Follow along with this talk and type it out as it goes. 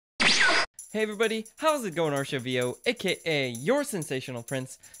Hey everybody, how's it going? Arshia VO AKA your sensational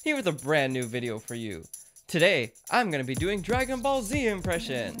prince, here with a brand new video for you. Today, I'm gonna be doing Dragonball Z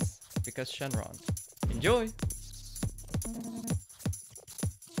impressions, because Shenron. Enjoy!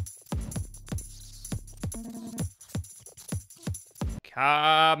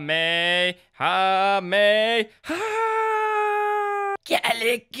 Kamehameha!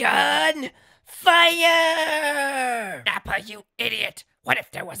 Gun! Fire! Nappa, you idiot! What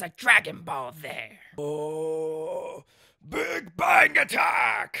if there was a Dragon Ball there? Oh, Big Bang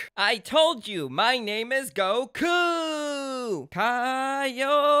Attack! I told you, my name is Goku!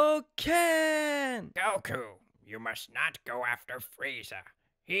 Kaioken! Goku, you must not go after Frieza.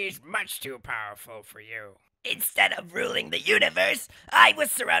 He's much too powerful for you. Instead of ruling the universe, I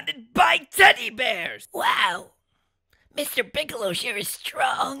was surrounded by teddy bears! Wow! Mr. Piccolo sure is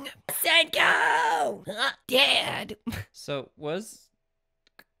strong. Senko! Dad! So, was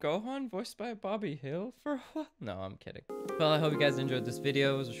Gohan voiced by Bobby Hill for a while? No, I'm kidding. Well, I hope you guys enjoyed this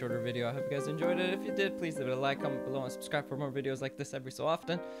video. It was a shorter video. I hope you guys enjoyed it. If you did, please leave it a like, comment below, and subscribe for more videos like this every so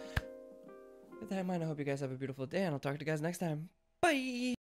often. With that in mind, I hope you guys have a beautiful day, and I'll talk to you guys next time. Bye!